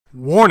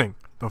Warning: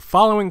 the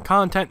following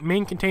content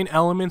may contain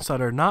elements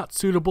that are not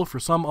suitable for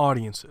some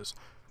audiences.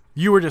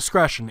 Viewer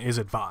discretion is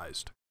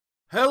advised.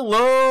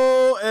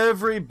 Hello,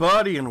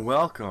 everybody, and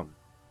welcome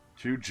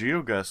to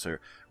Geoguessr.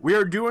 We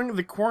are doing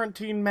the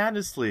Quarantine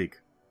Madness League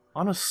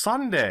on a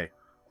Sunday.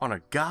 On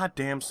a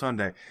goddamn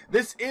Sunday.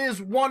 This is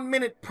 1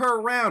 minute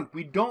per round.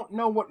 We don't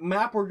know what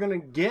map we're gonna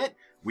get.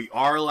 We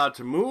are allowed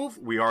to move.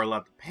 We are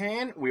allowed to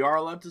pan. We are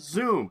allowed to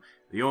zoom.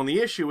 The only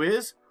issue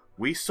is,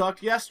 we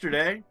sucked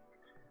yesterday.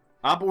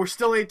 But we're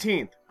still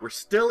 18th. We're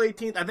still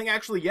 18th. I think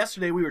actually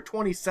yesterday we were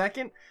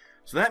 22nd.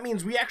 So that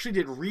means we actually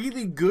did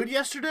really good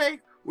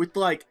yesterday with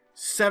like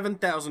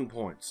 7,000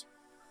 points.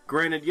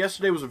 Granted,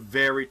 yesterday was a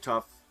very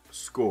tough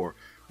score.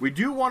 We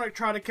do want to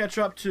try to catch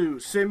up to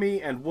Simi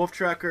and Wolf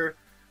Trekker.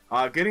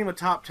 Getting the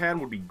top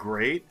 10 would be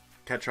great.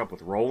 Catch up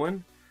with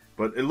Roland.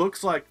 But it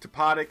looks like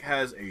Topotic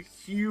has a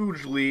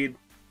huge lead.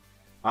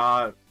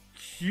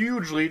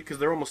 Huge lead because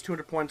they're almost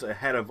 200 points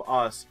ahead of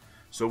us.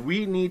 So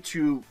we need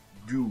to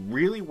do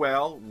really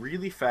well,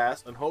 really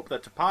fast, and hope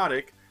that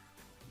Topotic,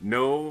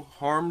 no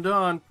harm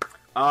done,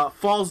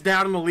 falls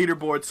down on the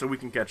leaderboard so we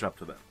can catch up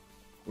to them.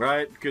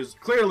 Right? Because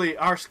clearly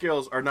our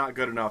skills are not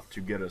good enough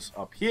to get us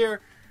up here.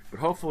 But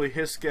hopefully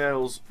his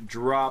skills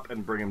drop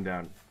and bring him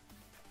down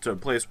to a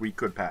place we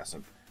could pass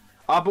him.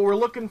 But we're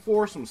looking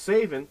for some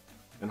saving,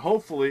 and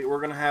hopefully we're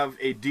going to have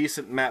a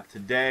decent map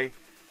today,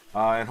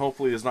 and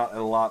hopefully there's not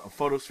a lot of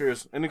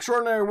photospheres. An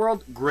Extraordinary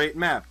World, great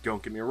map,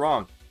 don't get me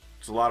wrong.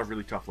 It's a lot of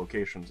really tough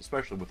locations,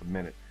 especially with a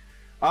minute.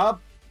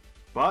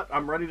 But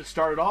I'm ready to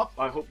start it off.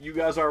 I hope you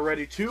guys are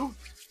ready too.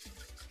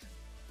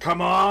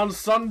 Come on,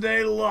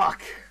 Sunday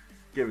luck!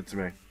 Give it to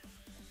me.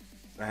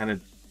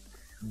 And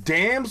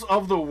Dams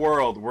of the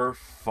world, we're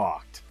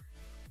fucked.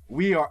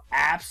 We are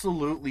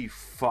absolutely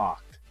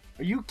fucked.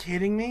 Are you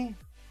kidding me?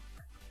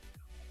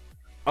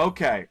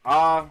 Okay,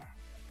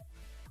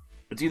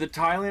 it's either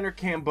Thailand or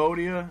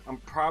Cambodia. I'm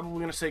probably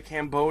going to say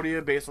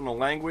Cambodia based on the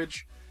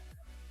language.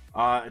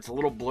 It's a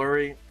little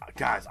blurry.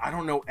 Guys, I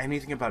don't know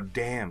anything about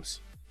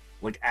dams.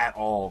 Like, at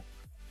all.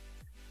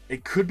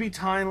 It could be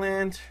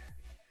Thailand.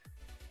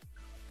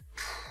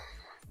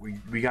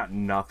 We got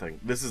nothing.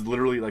 This is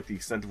literally like the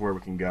extent of where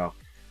we can go.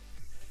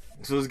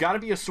 So there's got to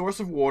be a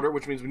source of water,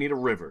 which means we need a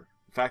river.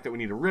 The fact that we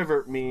need a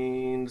river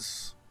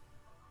means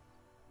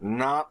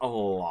not a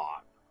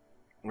lot,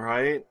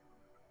 right?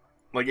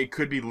 Like, it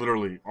could be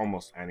literally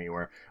almost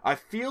anywhere. I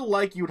feel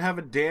like you'd have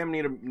a dam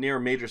near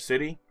a major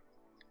city,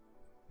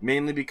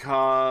 mainly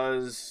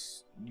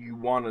because you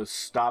want to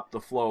stop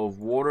the flow of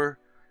water.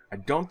 I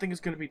don't think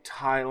it's going to be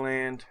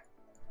Thailand.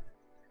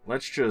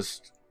 Let's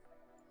just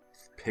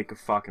pick a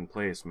fucking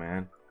place,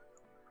 man.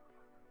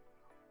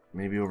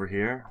 Maybe over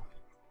here?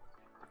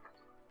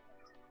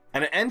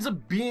 And it ends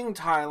up being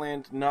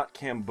Thailand, not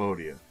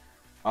Cambodia.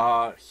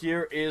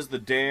 Here is the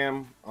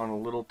dam on a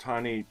little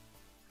tiny...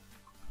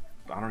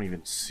 I don't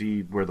even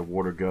see where the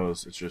water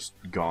goes. It's just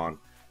gone.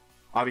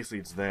 Obviously,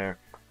 it's there.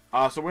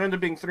 So we end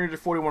up being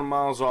 341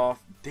 miles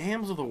off.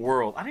 Dams of the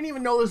world. I didn't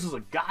even know this was a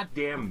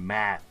goddamn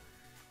map.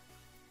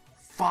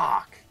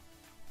 Fuck.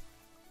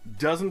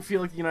 Doesn't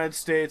feel like the United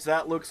States.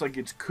 That looks like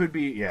it could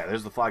be... Yeah,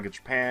 there's the flag of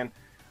Japan.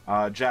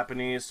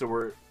 Japanese. So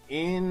we're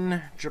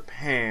in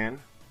Japan.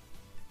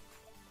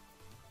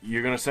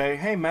 You're gonna say,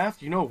 hey, Maff,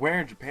 do you know where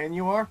in Japan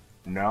you are?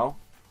 No.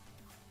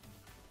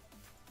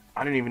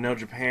 I didn't even know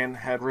Japan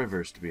had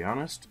rivers, to be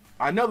honest.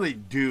 I know they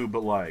do,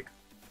 but, like,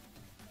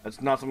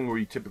 that's not something where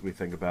you typically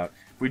think about.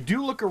 If we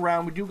do look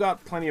around, we do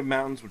got plenty of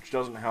mountains, which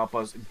doesn't help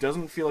us. It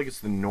doesn't feel like it's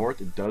the north.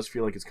 It does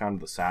feel like it's kind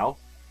of the south.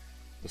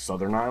 The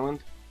southern island.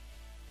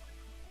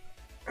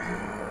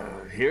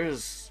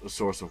 Here's a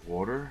source of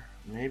water.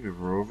 Maybe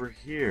we're over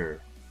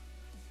here.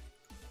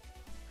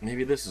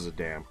 Maybe this is a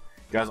dam.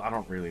 Guys, I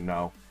don't really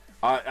know.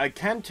 I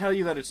can tell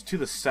you that it's to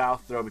the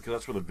south, though, because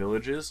that's where the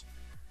village is.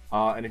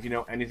 And if you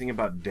know anything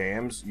about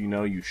dams, you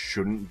know you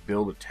shouldn't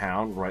build a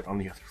town right on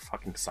the other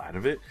fucking side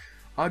of it.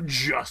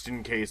 Just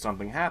in case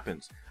something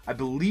happens. I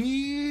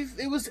believe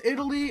it was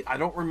Italy. I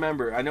don't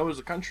remember. I know it was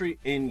a country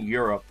in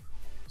Europe,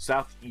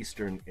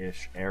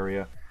 southeastern-ish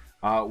area,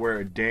 where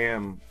a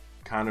dam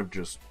kind of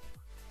just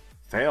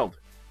failed.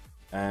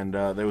 And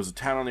there was a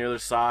town on the other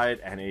side,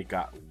 and it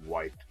got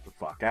wiped the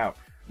fuck out.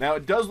 Now,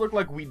 it does look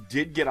like we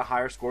did get a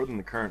higher score than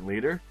the current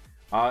leader.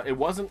 It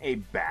wasn't a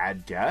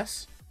bad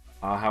guess.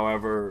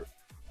 However,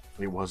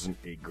 it wasn't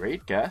a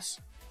great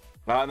guess.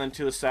 And then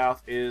to the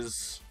south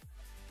is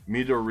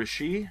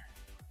Midorishi,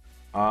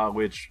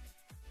 which,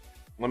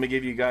 let me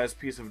give you guys a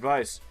piece of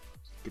advice.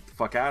 Get the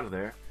fuck out of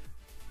there.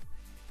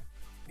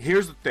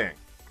 Here's the thing,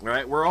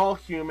 right? We're all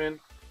human.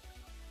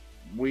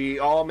 We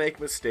all make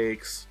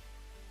mistakes.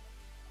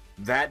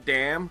 That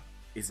dam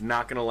is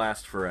not going to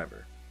last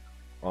forever.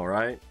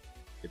 Alright?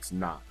 It's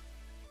not.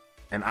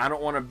 And I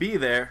don't want to be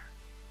there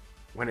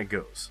when it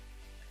goes.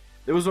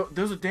 There was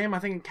a dam, I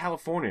think, in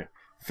California.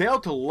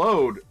 Failed to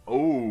load.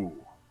 Oh.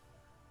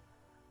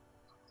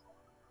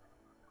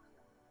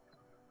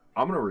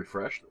 I'm going to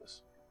refresh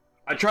this.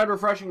 I tried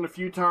refreshing it a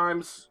few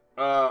times.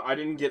 I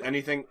didn't get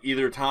anything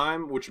either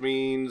time, which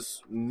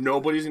means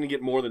nobody's going to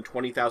get more than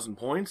 20,000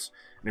 points.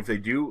 And if they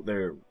do,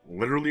 they're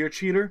literally a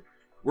cheater.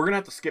 We're going to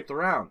have to skip the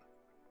round.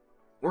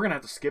 We're going to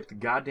have to skip the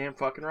goddamn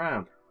fucking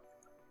round.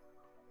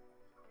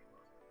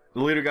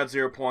 The leader got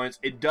 0 points.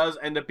 It does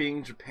end up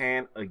being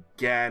Japan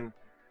again.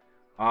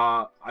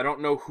 I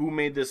don't know who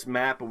made this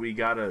map, but we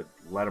got to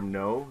let them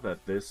know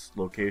that this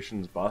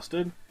location's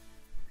busted.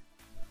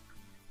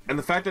 And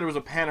the fact that it was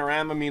a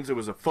panorama means it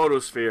was a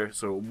photosphere,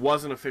 so it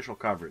wasn't official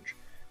coverage,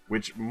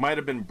 which might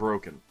have been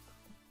broken.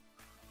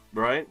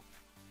 Right?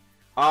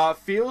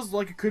 Feels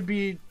like it could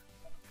be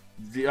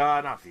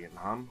not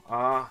Vietnam.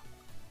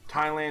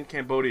 Thailand,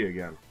 Cambodia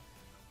again.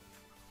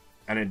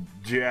 And it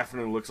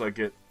definitely looks like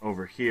it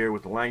over here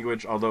with the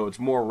language, although it's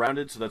more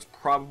rounded, so that's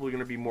probably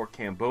going to be more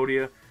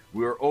Cambodia.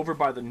 We are over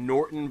by the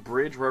Norton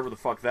Bridge, wherever the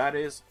fuck that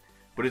is,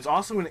 but it's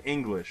also in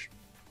English.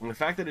 And the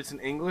fact that it's in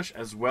English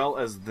as well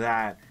as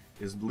that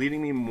is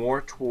leading me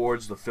more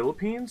towards the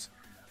Philippines.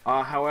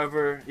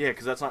 However, yeah,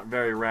 because that's not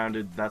very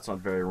rounded. That's not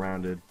very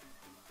rounded.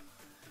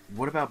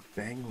 What about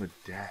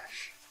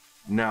Bangladesh?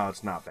 No,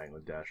 it's not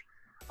Bangladesh.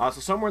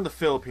 So somewhere in the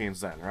Philippines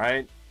then,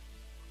 right?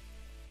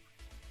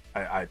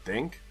 I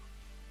think.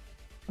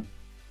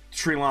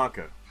 Sri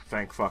Lanka.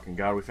 Thank fucking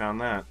God we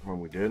found that when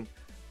we did.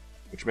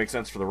 Which makes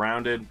sense for the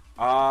rounded.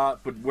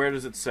 But where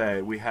does it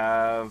say? We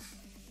have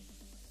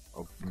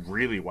a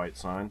really white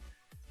sign.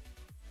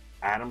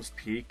 Adams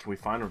Peak. Can we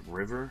find a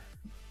river?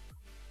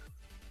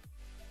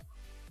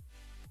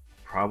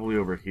 Probably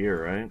over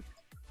here, right?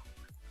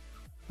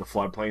 The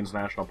Floodplains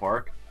National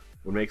Park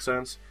would make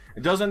sense.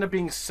 It does end up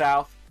being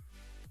south.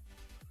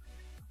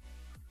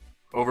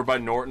 Over by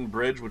Norton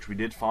Bridge, which we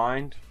did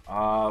find.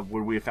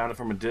 Would we have found it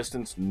from a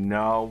distance?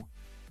 No.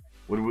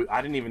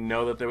 I didn't even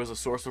know that there was a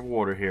source of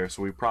water here,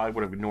 so we probably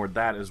would have ignored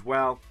that as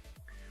well.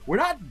 We're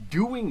not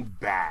doing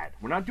bad.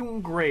 We're not doing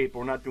great, but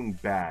we're not doing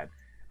bad.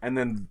 And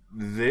then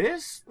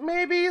this,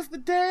 maybe, is the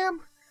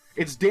dam?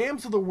 It's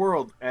dams of the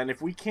world, and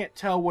if we can't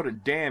tell what a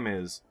dam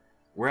is,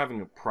 we're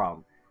having a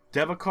problem.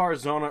 Devakar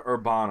Zona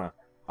Urbana.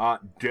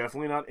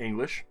 Definitely not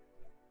English.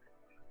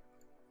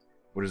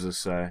 What does this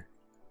say?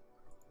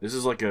 This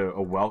is like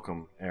a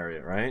welcome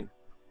area, right?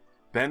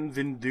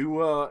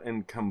 Benvindua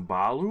and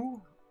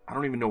Kambalu? I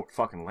don't even know what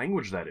fucking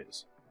language that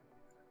is.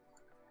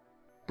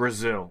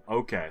 Brazil.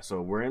 Okay,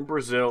 so we're in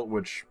Brazil,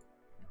 which,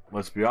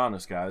 let's be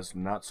honest, guys,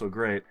 not so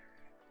great.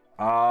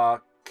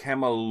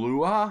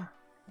 Kamalua?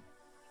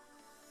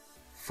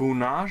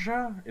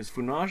 Funaja? Is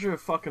Funaja a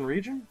fucking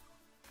region?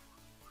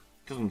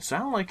 Doesn't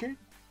sound like it.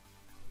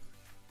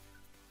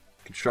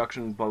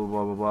 Construction, blah, blah,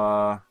 blah, blah,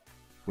 blah.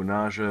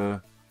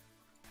 Funaja.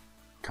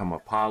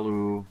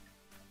 Kamapalu.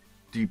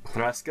 Di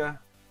Presca.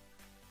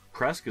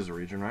 Presca's a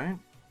region, right?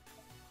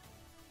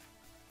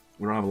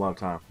 We don't have a lot of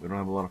time. We don't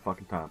have a lot of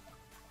fucking time.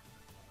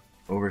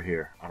 Over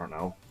here. I don't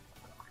know.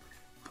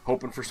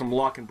 Hoping for some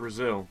luck in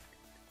Brazil.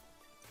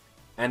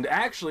 And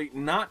actually,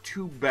 not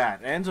too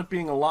bad. It ends up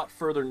being a lot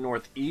further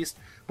northeast.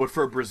 But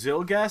for a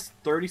Brazil guess,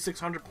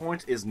 3,600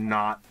 points is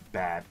not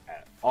bad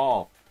at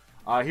all.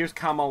 Here's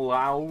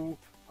Kamalau,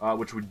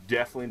 which we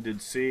definitely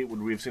did see.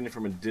 Would we have seen it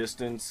from a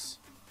distance?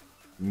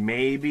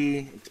 Maybe.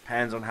 It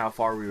depends on how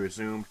far we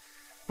resumed.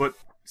 But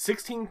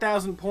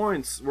 16,000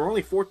 points. We're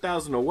only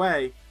 4,000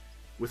 away.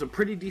 With some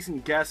pretty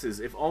decent guesses.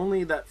 If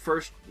only that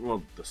first,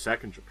 well, the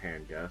second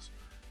Japan guess,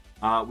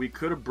 we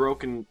could have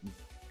broken,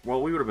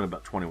 well, we would have been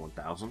about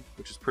 21,000,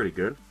 which is pretty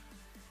good.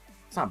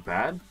 It's not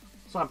bad.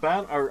 It's not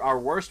bad. Our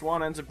worst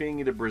one ends up being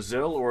either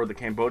Brazil or the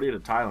Cambodia to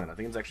Thailand. I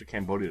think it's actually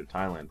Cambodia to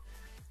Thailand.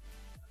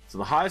 So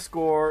the high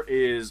score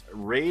is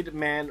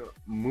Raidman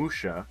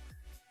Musha,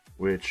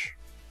 which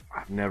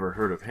I've never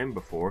heard of him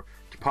before.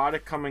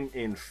 Topotic coming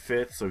in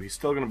 5th, so he's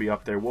still going to be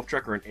up there.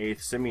 Wolftrekker in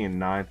 8th, Simi in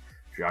 9th.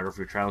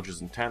 Geography Challenges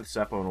in 10th,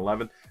 Seppo in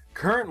 11th.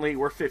 Currently,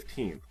 we're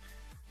 15th,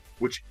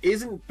 which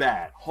isn't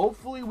bad.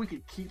 Hopefully, we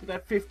could keep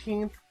that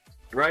 15th,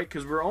 right?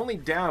 Because we're only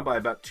down by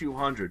about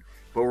 200,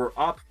 but we're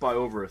up by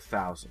over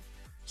 1,000.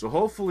 So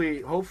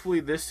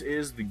hopefully this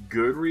is the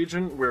good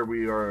region where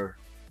we are,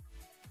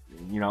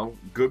 you know,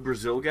 good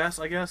Brazil guess,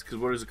 I guess. Because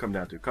what does it come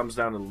down to? It comes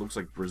down to, it looks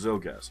like Brazil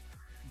guess.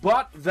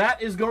 But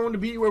that is going to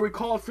be where we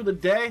call it for the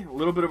day. A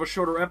little bit of a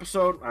shorter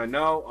episode. I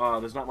know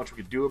there's not much we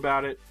could do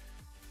about it,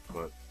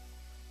 but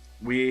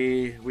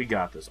we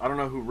got this. I don't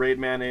know who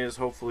Raidman is.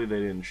 Hopefully they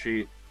didn't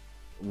cheat.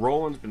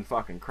 Roland's been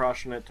fucking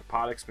crushing it.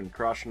 Topotic's been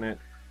crushing it.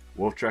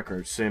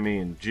 Wolftrekker, Simi,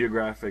 and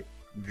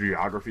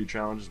Geography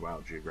Challenges.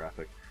 Wow,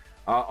 Geographic.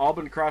 All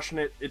been crushing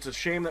it. It's a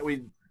shame that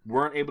we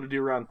weren't able to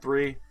do round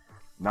 3.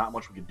 Not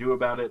much we could do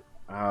about it.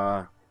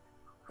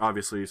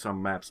 Obviously,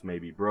 some maps may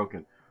be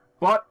broken.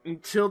 But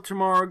until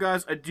tomorrow,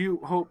 guys, I do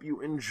hope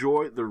you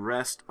enjoy the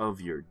rest of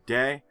your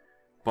day.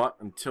 But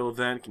until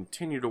then,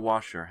 continue to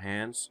wash your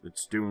hands.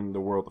 It's doing the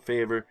world a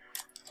favor.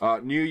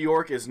 New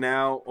York is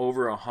now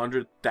over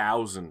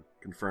 100,000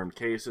 confirmed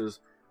cases.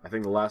 I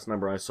think the last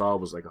number I saw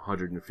was like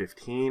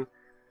 115.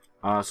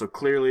 So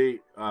clearly,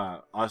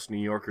 us New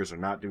Yorkers are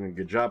not doing a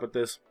good job at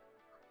this.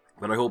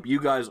 But I hope you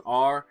guys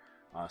are.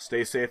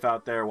 Stay safe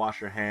out there.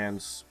 Wash your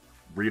hands.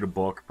 read a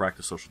book,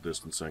 practice social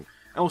distancing.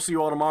 And we'll see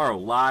you all tomorrow,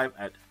 live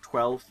at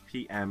 12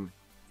 p.m.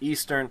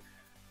 Eastern,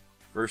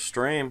 for a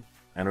stream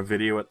and a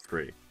video at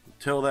 3.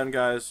 Until then,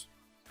 guys,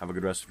 have a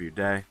good rest of your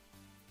day,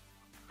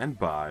 and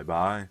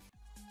bye-bye.